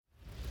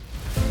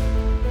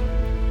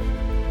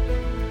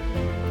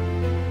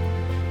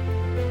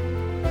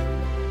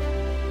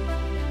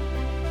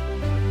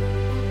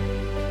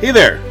Hey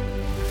there,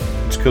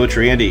 it's Coach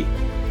Randy,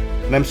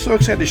 and I'm so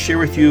excited to share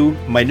with you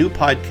my new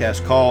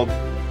podcast called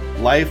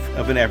Life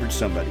of an Average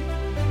Somebody.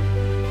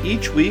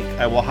 Each week,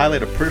 I will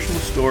highlight a personal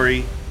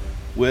story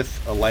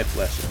with a life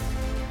lesson.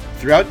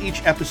 Throughout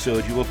each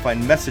episode, you will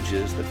find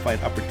messages that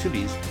find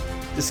opportunities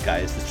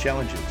disguised as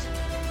challenges.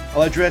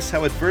 I'll address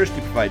how adversity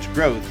provides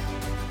growth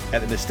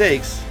and that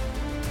mistakes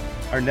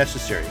are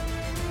necessary.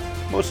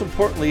 Most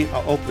importantly,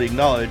 I'll openly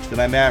acknowledge that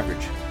I'm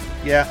average.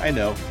 Yeah, I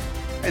know.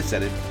 I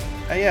said it.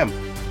 I am.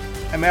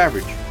 I'm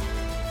average.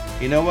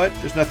 You know what?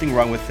 There's nothing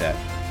wrong with that.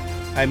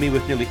 I mean,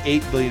 with nearly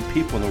 8 billion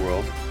people in the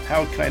world,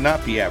 how can I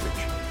not be average?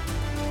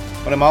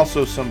 But I'm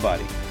also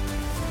somebody.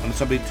 I'm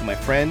somebody to my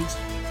friends.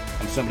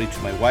 I'm somebody to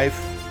my wife.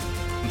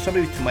 I'm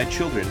somebody to my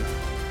children.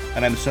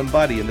 And I'm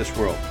somebody in this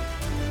world.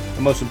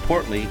 And most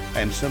importantly,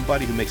 I am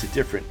somebody who makes a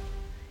difference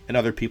in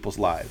other people's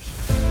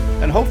lives.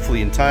 And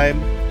hopefully in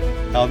time,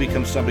 I'll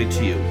become somebody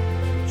to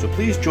you. So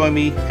please join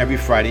me every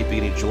Friday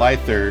beginning July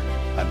 3rd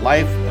on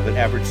Life of an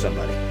Average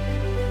Somebody.